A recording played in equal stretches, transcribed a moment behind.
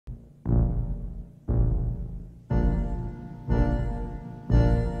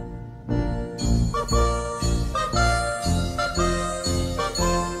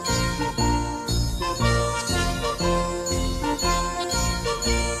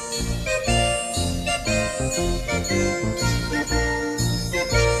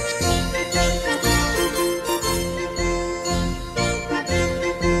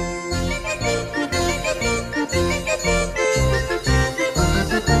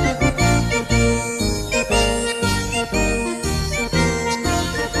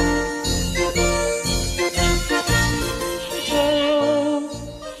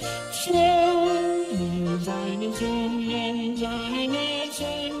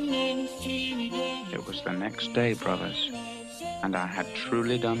was the next day, brothers, and I had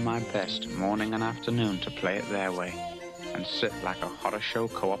truly done my best morning and afternoon to play it their way and sit like a horror show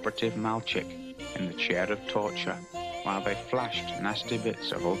cooperative malchick in the chair of torture while they flashed nasty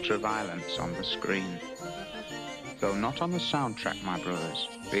bits of ultra-violence on the screen. Though not on the soundtrack, my brothers,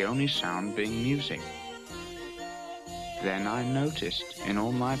 the only sound being music. Then I noticed in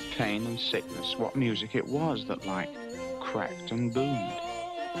all my pain and sickness what music it was that cracked and boomed.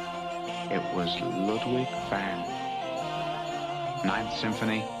 It was Ludwig van. Ninth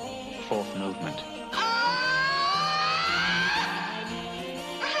Symphony, Fourth Movement.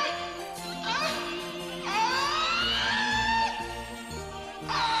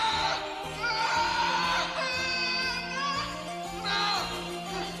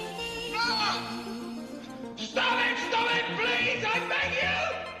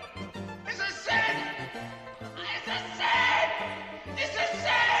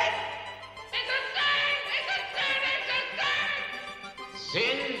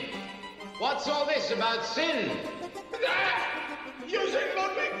 What's all this about sin? That! Using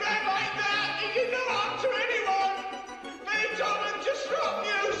Ludwig van like that, you can no harm to anyone! Beethoven just wrote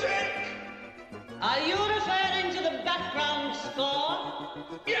music! Are you referring to the background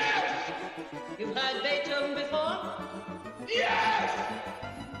score? Yes! You've heard Beethoven before? Yes!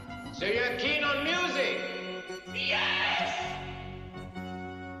 So you're keen on music? Yes!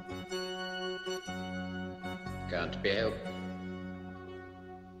 Can't be helped.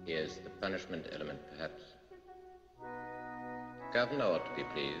 Here's the punishment element, perhaps. Governor ought to be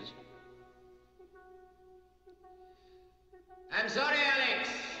pleased. I'm sorry, Alex.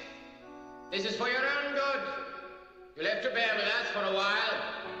 This is for your own good. You'll have to bear with us for a while.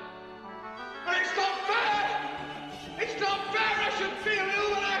 But it's not fair! It's not fair! I should feel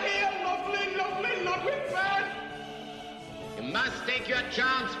ill when I hear lovely Ludwig van! You must take your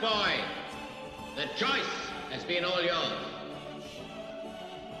chance, boy. The choice has been all yours.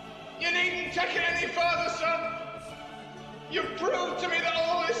 You needn't take it any further, son. You've proved to me that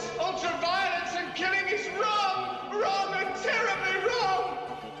all this ultra-violence and killing is wrong and terribly wrong.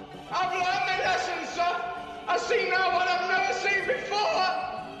 I've learned my lesson, sir. I see now what I've never seen before.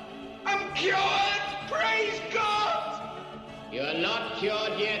 I'm cured, praise God. You're not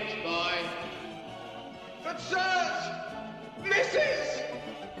cured yet, boy. But, sirs, missus,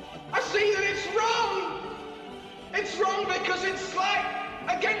 I see that it's wrong. It's wrong because it's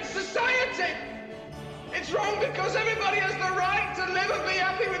against society. It's wrong because everybody has the right to live and be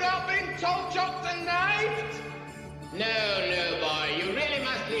happy without being told, chopped and knifed. No, boy. You really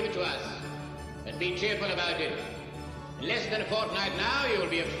must leave it to us. And be cheerful about it. In less than a fortnight now, you will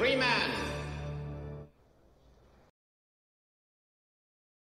be a free man.